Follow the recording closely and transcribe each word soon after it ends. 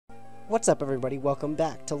What's up, everybody? Welcome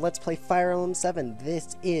back to Let's Play Fire Emblem 7.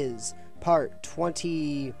 This is part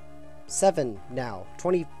 27 now.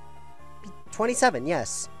 27,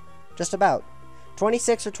 yes. Just about.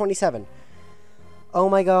 26 or 27. Oh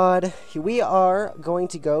my god. We are going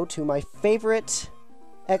to go to my favorite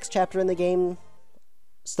X chapter in the game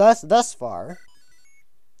thus far.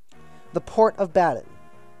 The Port of Baden.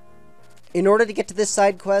 In order to get to this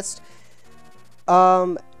side quest,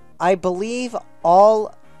 I believe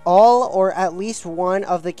all or at least one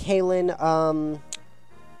of the Kalen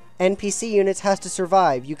NPC units has to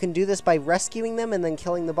survive. You can do this by rescuing them and then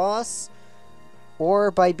killing the boss, or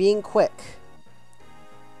by being quick.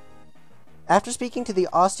 After speaking to the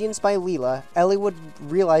Ostian spy Leela, Eliwood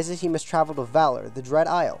realizes he must travel to Valor, the Dread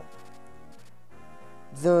Isle.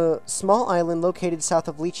 The small island located south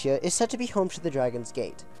of Lycia is said to be home to the Dragon's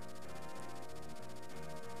Gate.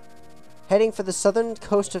 Heading for the southern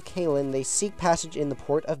coast of Kalen, they seek passage in the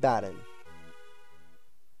Port of Baden.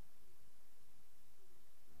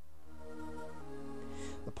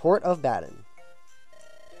 The Port of Baden.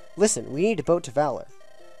 Listen, we need a boat to Valor.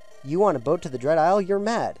 You want a boat to the Dread Isle? You're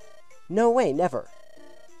mad. No way, never.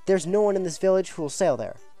 There's no one in this village who will sail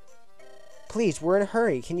there. Please, we're in a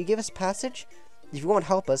hurry. Can you give us passage? If you won't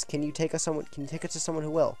help us, can you take us to someone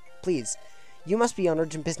who will? Please. You must be on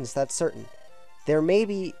urgent business, that's certain. There may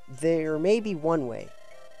be one way.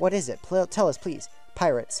 What is it? Tell us, please.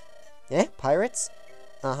 Pirates. Eh? Pirates?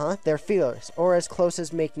 Uh-huh. They're feelers, or as close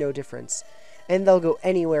as make no difference. And they'll go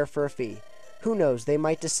anywhere for a fee. Who knows, they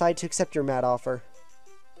might decide to accept your mad offer.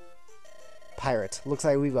 Pirate. Looks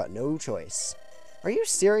like we've got no choice. Are you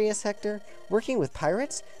serious, Hector? Working with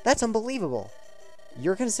pirates? That's unbelievable.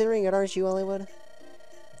 You're considering it, aren't you, Eliwood?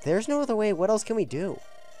 There's no other way. What else can we do?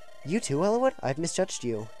 You too, Eliwood? I've misjudged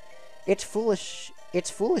you. It's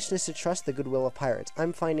foolishness to trust the goodwill of pirates.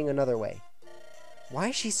 I'm finding another way. Why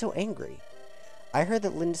is she so angry? I heard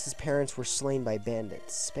that Lindis's parents were slain by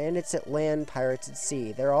bandits. Bandits at land, pirates at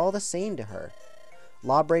sea. They're all the same to her.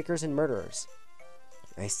 Lawbreakers and murderers.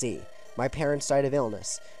 I see. My parents died of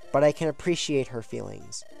illness, but I can appreciate her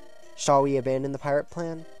feelings. Shall we abandon the pirate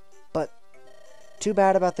plan? But too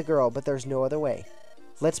bad about the girl, but there's no other way.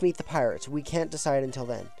 Let's meet the pirates. We can't decide until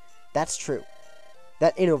then. That's true.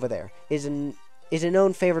 That inn over there is a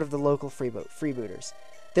known favorite of the local freebooters.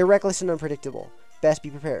 They're reckless and unpredictable. Best be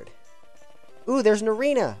prepared. Ooh, there's an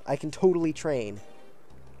arena! I can totally train.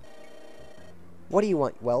 What do you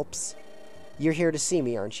want, whelps? You're here to see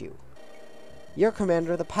me, aren't you? You're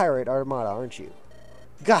commander of the pirate armada, aren't you?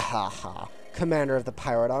 Gahaha! Commander of the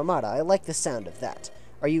pirate armada. I like the sound of that.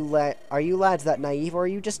 Are you lads that naive, or are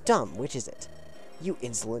you just dumb? Which is it? You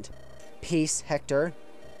insolent. Peace, Hector.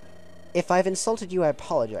 If I've insulted you, I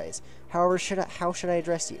apologize. However, how should I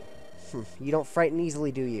address you? You don't frighten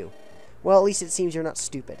easily, do you? Well, at least it seems you're not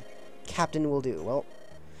stupid. Captain will do. Well,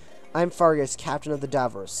 I'm Fargus, captain of the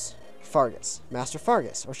Davros. Fargus. Master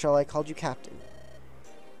Fargus, or shall I call you captain?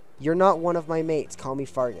 You're not one of my mates. Call me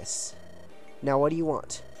Fargus. Now, what do you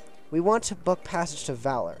want? We want to book passage to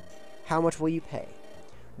Valor. How much will you pay?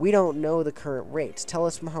 We don't know the current rates. Tell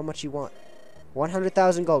us how much you want.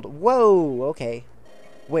 100,000 gold. Whoa, okay.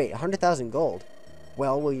 Wait, 100,000 gold?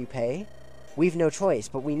 Well, will you pay? We've no choice,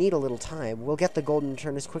 but we need a little time. We'll get the gold in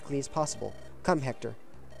return as quickly as possible. Come, Hector.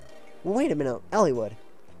 Well, wait a minute, Eliwood.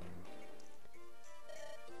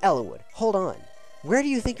 Eliwood, hold on. Where do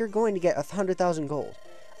you think you're going to get 100,000 gold?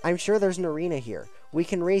 I'm sure there's an arena here. We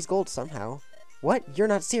can raise gold somehow. What? You're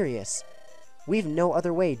not serious. We've no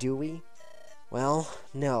other way, do we? Well,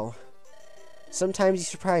 no. Sometimes you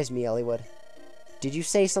surprise me, Eliwood. Did you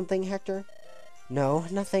say something, Hector? No,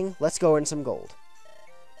 nothing. Let's go earn some gold.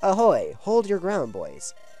 Ahoy! Hold your ground,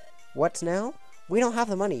 boys. What's now? We don't have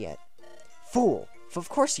the money yet. Fool! Of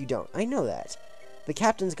course you don't. I know that. The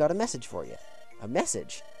captain's got a message for you. A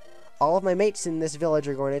message? All of my mates in this village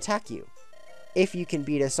are going to attack you. If you can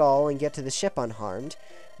beat us all and get to the ship unharmed,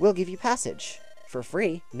 we'll give you passage. For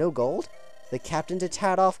free. No gold? The captain's a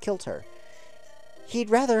tad off kilter. He'd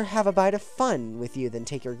rather have a bite of fun with you than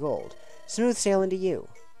take your gold. Smooth sailing to you.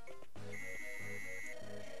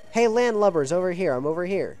 Hey, landlubbers, over here. I'm over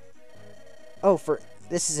here. Oh,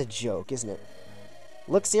 this is a joke, isn't it?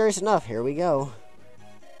 Looks serious enough. Here we go.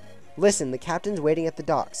 Listen, the captain's waiting at the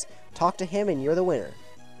docks. Talk to him and you're the winner.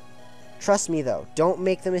 Trust me, though. Don't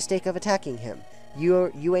make the mistake of attacking him.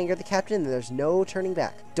 You anger the captain and there's no turning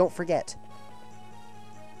back. Don't forget.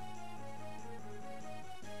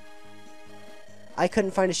 I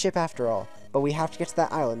couldn't find a ship after all, but we have to get to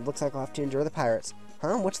that island. Looks like I'll have to endure the pirates.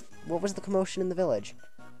 Huh? What was the commotion in the village?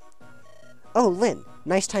 Oh, Lynn.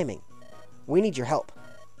 Nice timing. We need your help.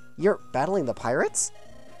 You're battling the pirates?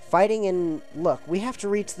 Fighting and... Look, we have to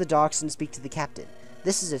reach the docks and speak to the captain.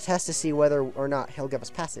 This is a test to see whether or not he'll give us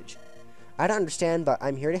passage. I don't understand, but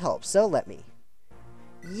I'm here to help, so let me.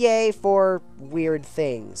 Yay for weird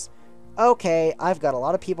things. Okay, I've got a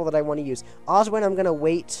lot of people that I want to use. Oswin, I'm gonna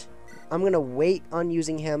wait. I'm gonna wait on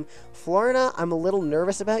using him. Florina, I'm a little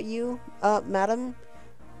nervous about you, madam.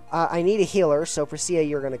 I need a healer, so Priscilla,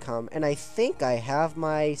 you're gonna come. And I think I have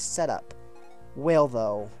my setup. Will,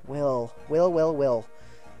 though. Will.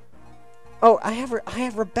 Oh, I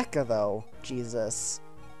have Rebecca, though. Jesus.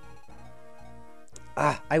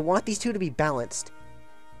 I want these two to be balanced.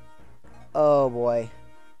 Oh, boy.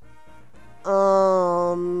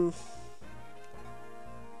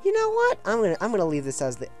 You know what? I'm gonna leave this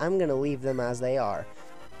as I'm gonna leave them as they are.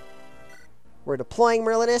 We're deploying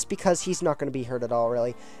Merlinus because he's not gonna be hurt at all,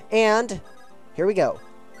 really. And here we go.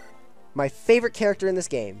 My favorite character in this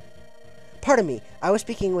game. Pardon me, I was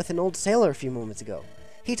speaking with an old sailor a few moments ago.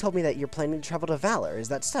 He told me that you're planning to travel to Valor. Is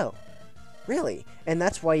that so? Really? And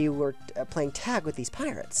that's why you were playing tag with these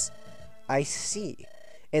pirates? I see.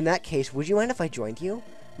 In that case, would you mind if I joined you?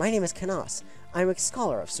 My name is Canas. I'm a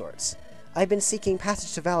scholar of sorts. I've been seeking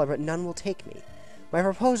passage to Valor, but none will take me. My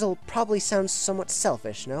proposal probably sounds somewhat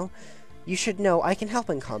selfish, no? You should know I can help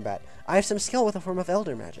in combat. I have some skill with a form of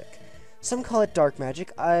elder magic. Some call it dark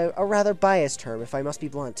magic, a rather biased term, if I must be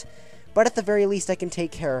blunt. But at the very least, I can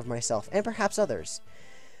take care of myself, and perhaps others.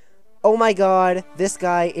 Oh my god, this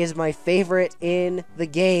guy is my favorite in the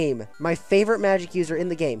game. My favorite magic user in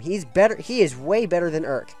the game. He is way better than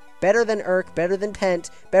Urk. Better than Urk, better than Pent,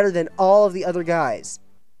 better than all of the other guys.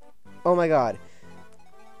 Oh my god.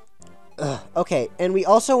 Ugh. Okay, and we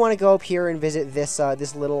also want to go up here and visit this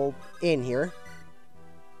this little inn here.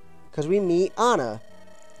 Because we meet Anna.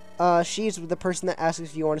 She's the person that asks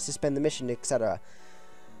if you want to suspend the mission, etc.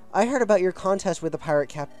 I heard about your contest with the pirate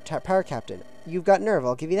captain. You've got nerve,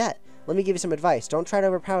 I'll give you that. Let me give you some advice. Don't try to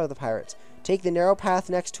overpower the pirates. Take the narrow path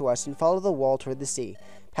next to us and follow the wall toward the sea.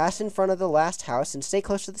 Pass in front of the last house and stay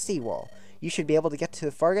close to the seawall. You should be able to get to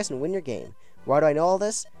the Fargus and win your game. Why do I know all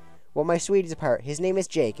this? Well, my sweetie's a pirate. His name is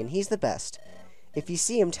Jake, and he's the best. If you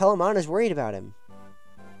see him, tell him Anna's worried about him.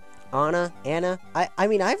 Anna? I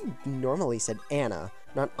mean, I've normally said Anna,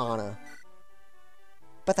 not Anna.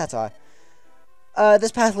 But that's odd.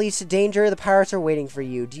 This path leads to danger. The pirates are waiting for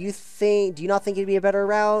you. Do you not think it'd be a better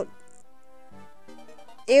route?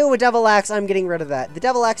 Ew, a devil axe. I'm getting rid of that. The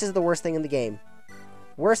devil axe is the worst thing in the game.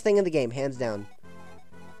 Worst thing in the game, hands down.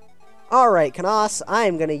 Alright, Canas,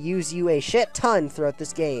 I'm gonna use you a shit ton throughout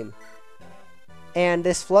this game. And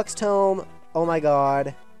this Flux Tome, oh my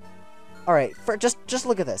god. Alright, just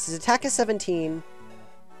look at this. His attack is 17.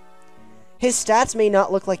 His stats may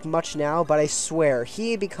not look like much now, but I swear,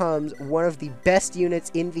 he becomes one of the best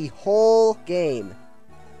units in the whole game.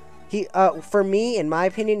 For me, in my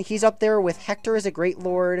opinion, he's up there with Hector as a Great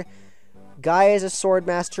Lord, Guy as a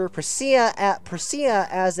Swordmaster, Priscilla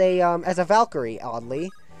as a Valkyrie, oddly.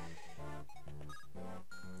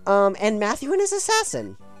 And Matthew and his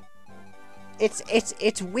Assassin.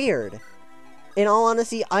 It's weird. In all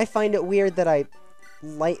honesty, I find it weird that I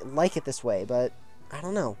like it this way, but I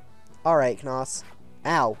don't know. Alright, Canas.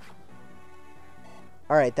 Ow.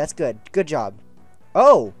 Alright, that's good. Good job.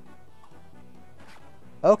 Oh!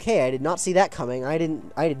 Okay, I did not see that coming. I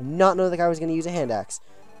did not know the guy was going to use a hand axe.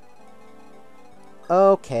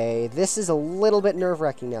 Okay, this is a little bit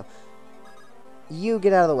nerve-wracking now. You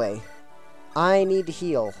get out of the way. I need to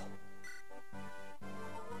heal.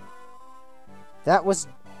 That was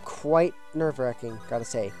quite nerve-wracking, gotta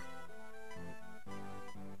say.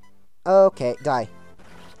 Okay, die.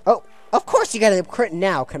 Oh, of course you got a crit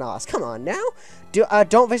now, Canas. Come on now.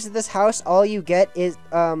 Don't visit this house. All you get is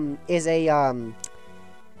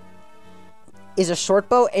a short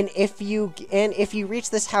bow, and if you reach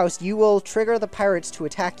this house, you will trigger the pirates to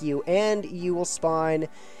attack you, and you will spawn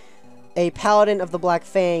a paladin of the Black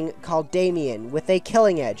Fang called Damien with a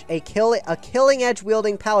killing edge. A killing edge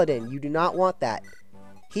wielding paladin. You do not want that.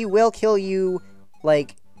 He will kill you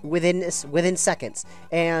like within seconds,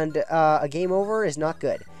 and a game over is not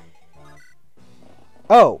good.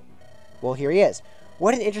 Oh, well, here he is.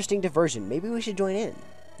 What an interesting diversion. Maybe we should join in.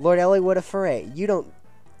 Lord Eliwood of Foray, you don't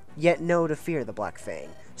yet know to fear the Black Fang.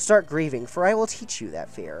 Start grieving, for I will teach you that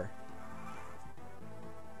fear.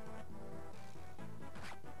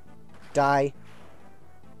 Die.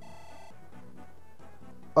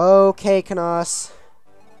 Okay, Canas.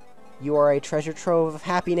 You are a treasure trove of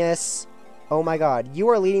happiness. Oh my god, you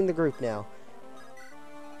are leading the group now.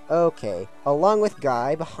 Okay, along with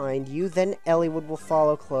Guy behind you, then Eliwood will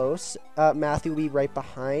follow close. Matthew will be right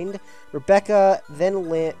behind. Rebecca, then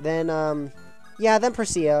Lynn, then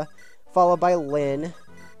Priscilla, followed by Lynn,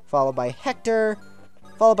 followed by Hector,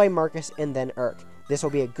 followed by Marcus, and then Urk. This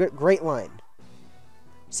will be a great line.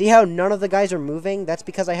 See how none of the guys are moving? That's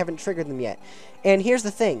because I haven't triggered them yet. And here's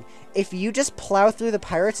the thing. If you just plow through the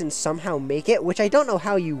pirates and somehow make it, which I don't know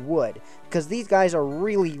how you would, because these guys are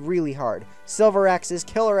really, really hard. Silver axes,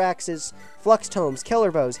 killer axes, flux tomes, killer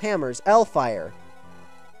bows, hammers, L-fire.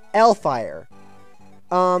 L-fire.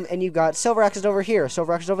 And you've got silver axes over here,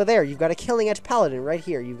 silver axes over there. You've got a killing edge paladin right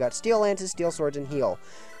here. You've got steel lances, steel swords, and heal.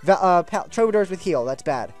 Troubadours with heal. That's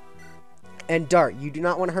bad. And dart. You do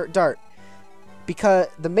not want to hurt dart. Because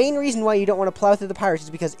the main reason why you don't want to plow through the pirates is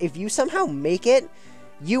because if you somehow make it,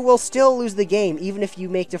 you will still lose the game, even if you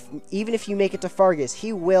make it to Fargus.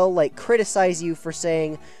 He will like criticize you for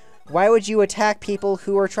saying, "Why would you attack people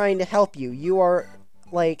who are trying to help you? You are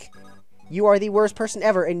the worst person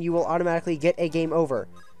ever," and you will automatically get a game over.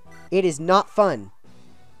 It is not fun.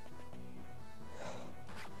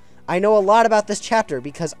 I know a lot about this chapter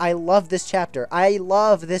because I love this chapter. I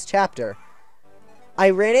love this chapter. I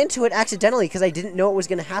ran into it accidentally because I didn't know it was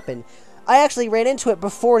going to happen. I actually ran into it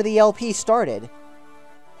before the LP started.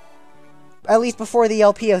 At least before the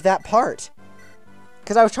LP of that part.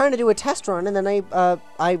 Because I was trying to do a test run, and then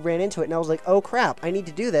I ran into it, and I was like, oh crap, I need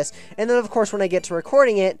to do this. And then, of course, when I get to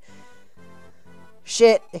recording it,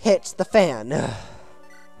 shit hits the fan.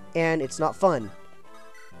 And it's not fun.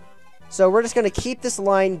 So we're just going to keep this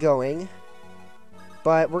line going.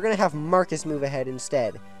 But we're going to have Marcus move ahead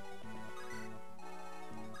instead.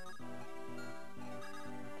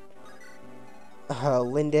 Oh,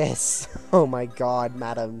 Lindis. Oh my god,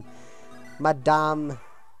 madam. Madame.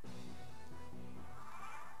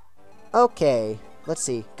 Okay, let's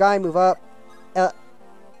see. Guy, move up.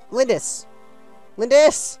 Lindis.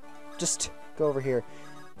 Lindis! Just go over here.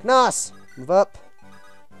 Canas, move up.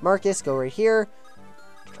 Marcus, go right here.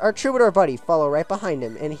 Our troubadour buddy, follow right behind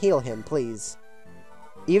him and heal him, please.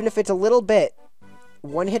 Even if it's a little bit,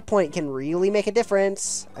 1 hit point can really make a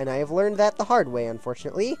difference, and I have learned that the hard way,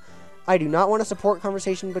 unfortunately. I do not want a support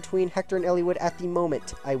conversation between Hector and Eliwood at the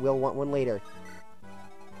moment. I will want one later.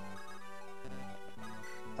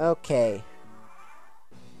 Okay.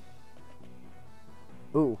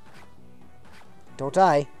 Ooh. Don't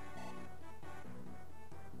die.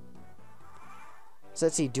 So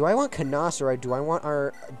let's see. Do I want Canas or do I want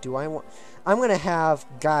our... I'm going to have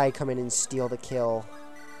Guy come in and steal the kill.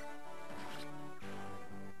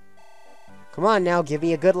 Come on now. Give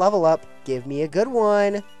me a good level up. Give me a good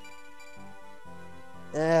one.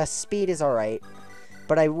 Speed is alright.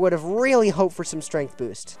 But I would have really hoped for some strength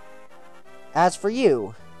boost. As for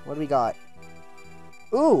you, what do we got?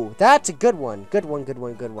 Ooh, that's a good one. Good one, good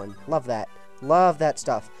one, good one. Love that. Love that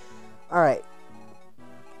stuff. Alright.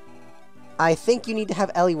 I think you need to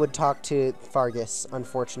have Eliwood talk to Fargus,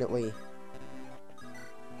 unfortunately.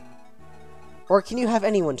 Or can you have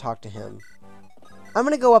anyone talk to him? I'm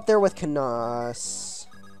gonna go up there with Canas.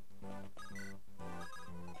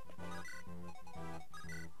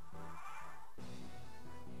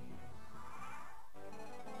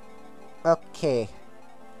 Okay.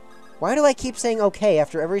 Why do I keep saying okay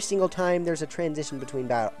after every single time there's a transition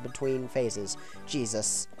between phases?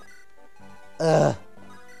 Jesus. Ugh.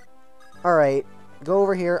 Alright. Go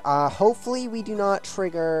over here. Hopefully we do not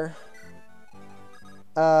trigger...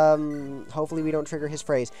 hopefully we don't trigger his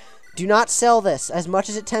phrase. Do not sell this. As much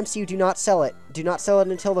as it tempts you, do not sell it. Do not sell it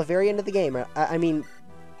until the very end of the game. I mean,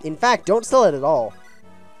 in fact, don't sell it at all.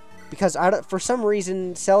 Because for some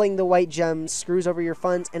reason, selling the white gems screws over your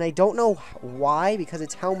funds, and I don't know why, because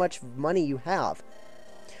it's how much money you have.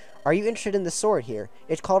 Are you interested in the sword here?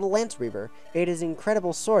 It's called a Lance Reaver. It is an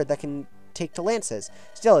incredible sword that can take to lances.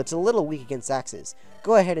 Still, it's a little weak against axes.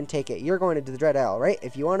 Go ahead and take it. You're going into the Dread Isle, right?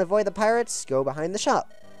 If you want to avoid the pirates, go behind the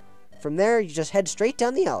shop. From there, you just head straight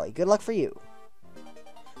down the alley. Good luck for you.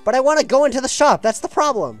 But I want to go into the shop. That's the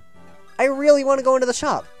problem. I really want to go into the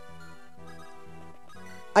shop.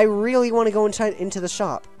 I really want to go into the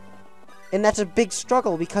shop. And that's a big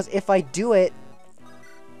struggle, because if I do it,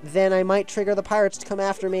 then I might trigger the pirates to come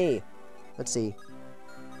after me. Let's see.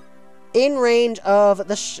 In range of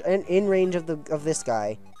this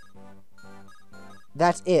guy.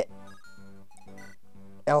 That's it.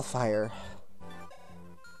 Hellfire.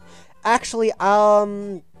 Actually,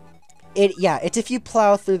 it's if you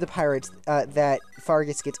plow through the pirates that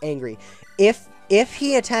Fargus gets angry. If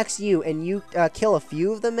he attacks you and you kill a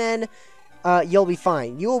few of the men, you'll be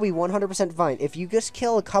fine. You will be 100% fine. If you just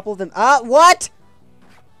kill a couple of them... what?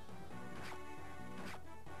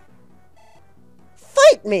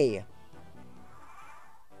 Fight me!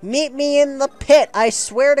 Meet me in the pit, I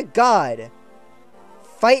swear to God.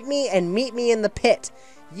 Fight me and meet me in the pit.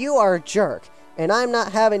 You are a jerk, and I'm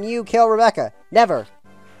not having you kill Rebecca. Never.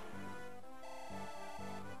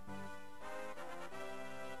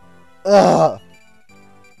 Ugh.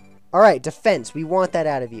 Alright, defense. We want that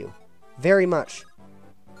out of you. Very much.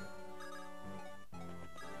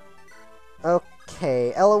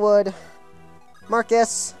 Okay, Ellawood.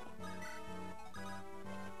 Marcus.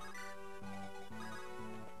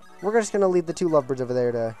 We're just gonna leave the two lovebirds over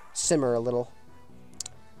there to simmer a little.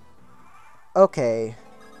 Okay.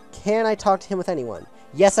 Can I talk to him with anyone?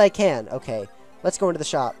 Yes, I can. Okay. Let's go into the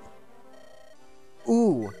shop.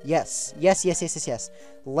 Ooh, yes. Yes, yes, yes, yes, yes.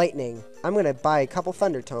 Lightning. I'm gonna buy a couple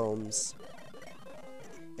Thunder Tomes.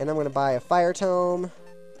 And I'm gonna buy a Fire Tome.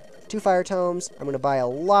 2 Fire Tomes. I'm gonna buy a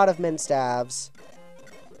lot of Men Staves.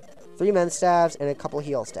 3 Men Staves and a couple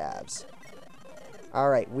Heal Stabs.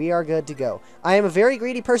 Alright, we are good to go. I am a very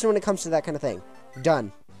greedy person when it comes to that kind of thing.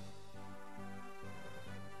 Done.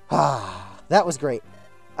 Ah, that was great.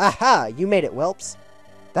 Aha, you made it, whelps.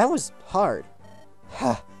 That was hard.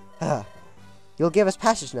 Ha, ha. You'll give us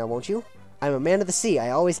passage now, won't you? I'm a man of the sea.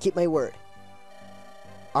 I always keep my word.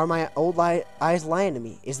 Are my old eyes lying to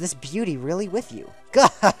me? Is this beauty really with you? Gah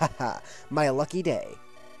ha ha ha. My lucky day.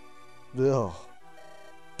 Ugh.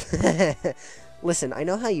 Listen, I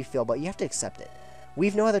know how you feel, but you have to accept it.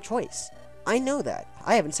 We've no other choice. I know that.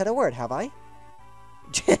 I haven't said a word, have I?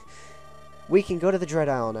 We can go to the Dread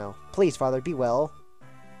Isle now. Please, Father, be well.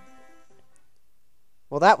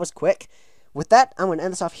 Well, that was quick. With that, I'm going to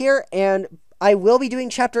end this off here, and I will be doing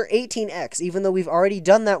Chapter 18X, even though we've already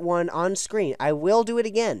done that one on screen. I will do it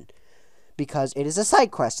again, because it is a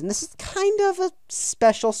side quest, and this is kind of a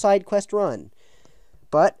special side quest run.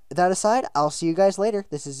 But, that aside, I'll see you guys later.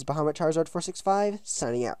 This is Bahamut Charizard 465,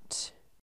 signing out.